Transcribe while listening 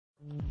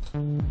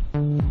Here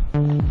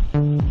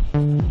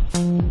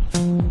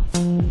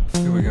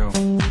we go.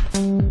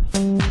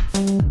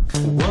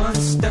 One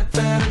step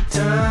at a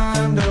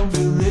time, don't be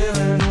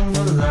living on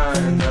the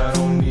line. I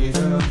don't need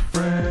a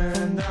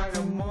friend, I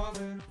got more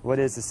than... What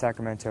is the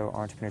Sacramento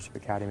Entrepreneurship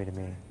Academy to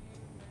me?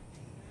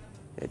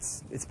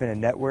 It's been a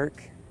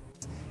network.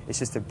 It's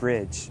just a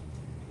bridge.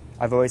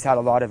 I've always had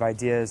a lot of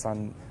ideas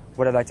on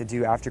what I'd like to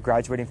do after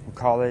graduating from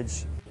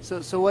college.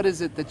 So what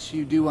is it that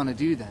you do want to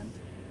do then?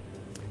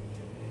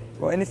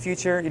 Well, in the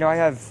future, I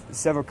have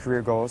several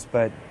career goals,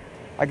 but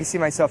I can see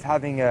myself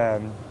having a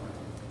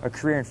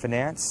career in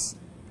finance.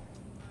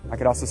 I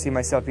could also see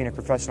myself being a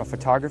professional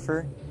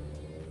photographer.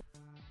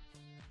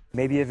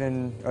 Maybe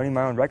even owning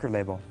my own record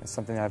label. That's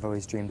something that I've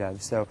always dreamed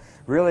of. So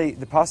really,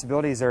 the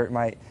possibilities are,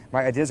 my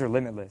ideas are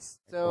limitless.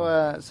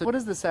 So what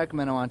does the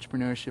Sacramento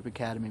Entrepreneurship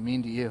Academy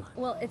mean to you?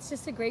 Well, it's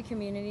just a great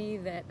community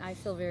that I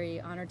feel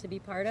very honored to be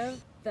part of.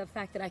 The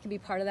fact that I can be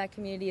part of that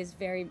community is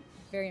very,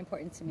 very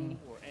important to me.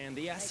 And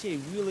the SCA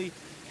really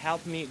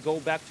helped me go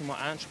back to my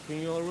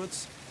entrepreneurial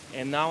roots,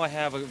 and now I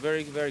have a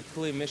very, very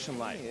clear mission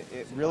life.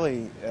 It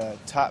really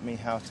taught me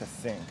how to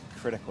think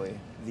critically.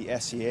 The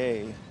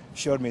SCA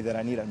showed me that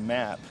I need a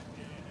map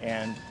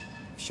and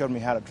showed me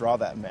how to draw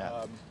that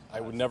map. I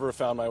would never have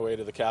found my way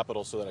to the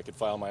Capitol so that I could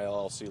file my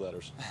LLC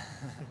letters.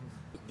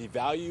 The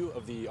value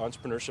of the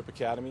Entrepreneurship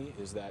Academy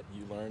is that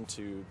you learn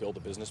to build a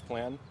business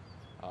plan,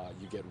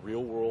 you get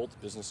real-world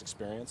business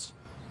experience,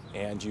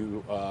 and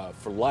you,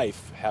 for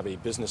life, have a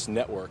business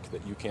network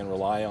that you can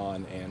rely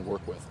on and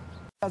work with.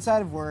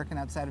 Outside of work and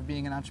outside of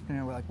being an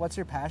entrepreneur, what's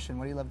your passion?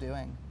 What do you love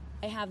doing?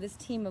 I have this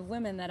team of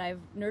women that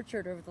I've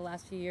nurtured over the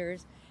last few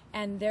years,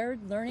 and they're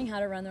learning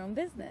how to run their own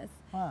business.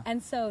 Huh.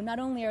 And so not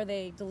only are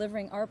they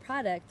delivering our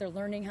product, they're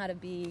learning how to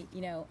be,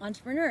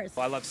 entrepreneurs.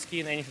 I love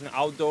skiing, anything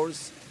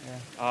outdoors,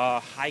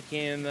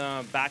 hiking,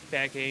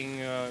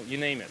 backpacking, you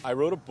name it. I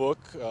wrote a book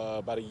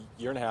about a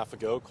year and a half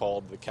ago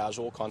called The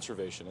Casual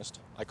Conservationist.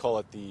 I call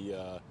it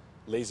the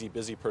lazy,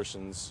 busy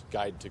person's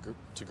guide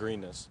to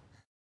greenness.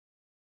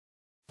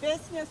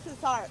 Business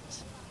is art.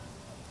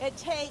 It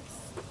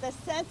takes the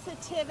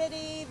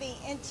sensitivity, the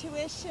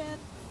intuition,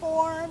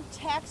 form,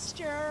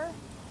 texture,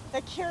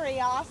 the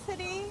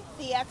curiosity,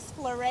 the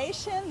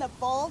exploration, the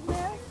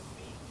boldness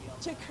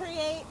to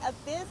create a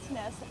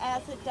business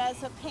as it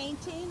does a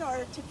painting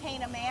or to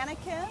paint a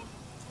mannequin.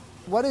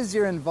 What is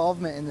your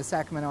involvement in the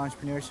Sacramento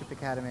Entrepreneurship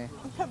Academy?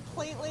 I'm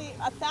completely,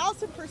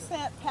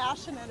 1,000%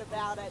 passionate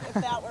about it, if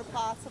that were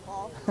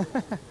possible.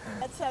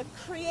 It's a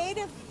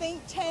creative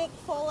think tank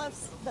full of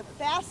the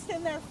best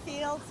in their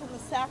fields in the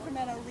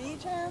Sacramento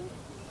region.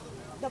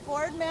 The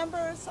board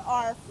members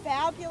are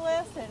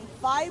fabulous and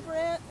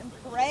vibrant and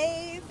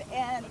brave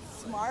and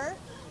smart.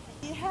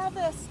 You have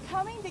this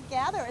coming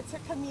together. It's a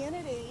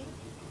community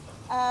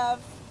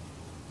of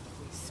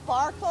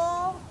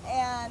sparkle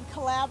and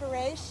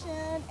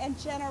collaboration and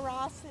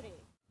generosity.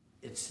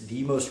 It's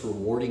the most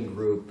rewarding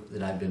group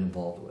that I've been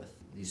involved with.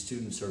 These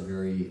students are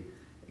very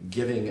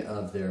giving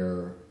of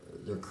their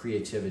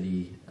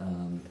creativity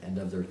and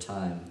of their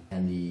time.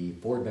 And the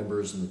board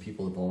members and the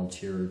people that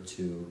volunteer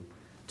to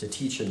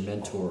teach and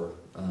mentor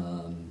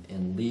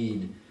and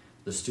lead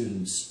the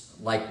students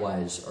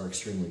likewise are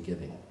extremely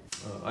giving.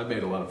 I've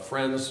made a lot of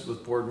friends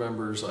with board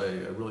members. I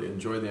really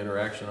enjoy the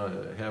interaction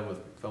I have with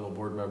fellow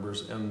board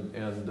members, and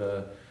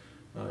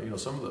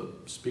some of the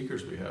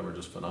speakers we have are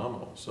just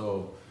phenomenal.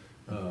 So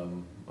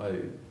I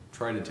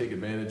try to take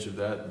advantage of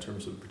that in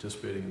terms of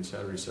participating in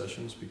Saturday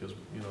sessions, because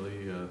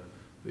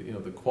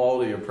the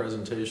quality of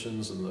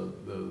presentations and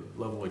the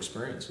level of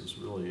experience is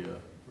really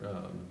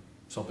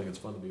something that's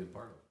fun to be a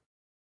part of.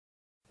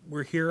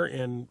 We're here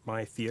in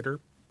my theater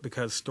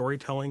because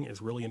storytelling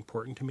is really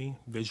important to me,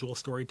 visual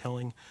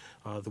storytelling.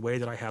 The way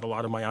that I had a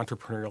lot of my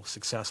entrepreneurial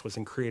success was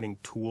in creating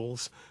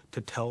tools to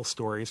tell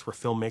stories for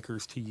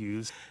filmmakers to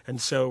use. And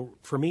so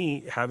for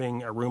me,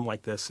 having a room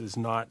like this is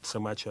not so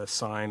much a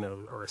sign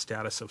of, or a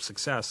status of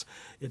success,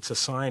 it's a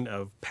sign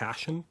of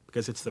passion,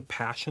 because it's the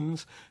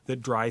passions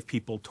that drive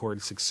people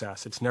towards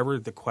success. It's never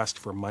the quest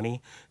for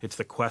money, it's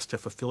the quest to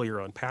fulfill your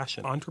own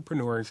passion.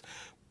 Entrepreneurs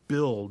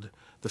build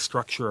the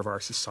structure of our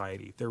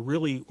society. They're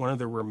really one of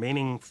the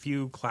remaining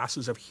few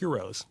classes of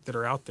heroes that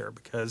are out there,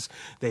 because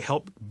they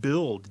help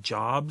build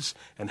jobs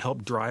and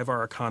help drive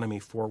our economy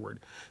forward.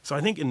 So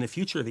I think in the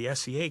future, the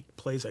SCA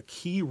plays a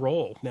key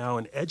role now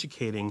in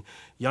educating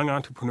young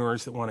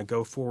entrepreneurs that want to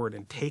go forward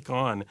and take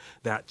on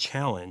that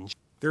challenge.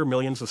 There are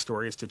millions of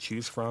stories to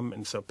choose from,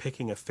 and so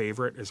picking a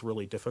favorite is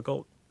really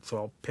difficult. So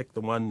I'll pick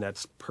the one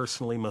that's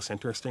personally most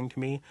interesting to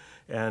me,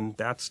 and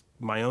that's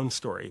my own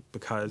story,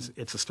 because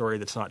it's a story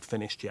that's not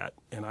finished yet,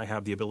 and I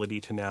have the ability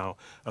to now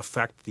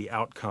affect the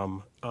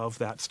outcome of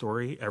that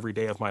story every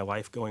day of my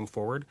life going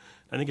forward.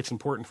 I think it's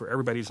important for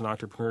everybody who's an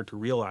entrepreneur to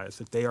realize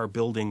that they are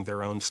building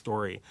their own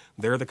story.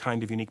 They're the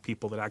kind of unique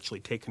people that actually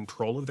take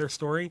control of their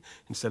story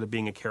instead of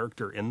being a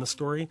character in the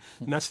story,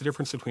 and that's the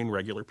difference between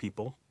regular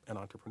people and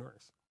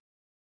entrepreneurs.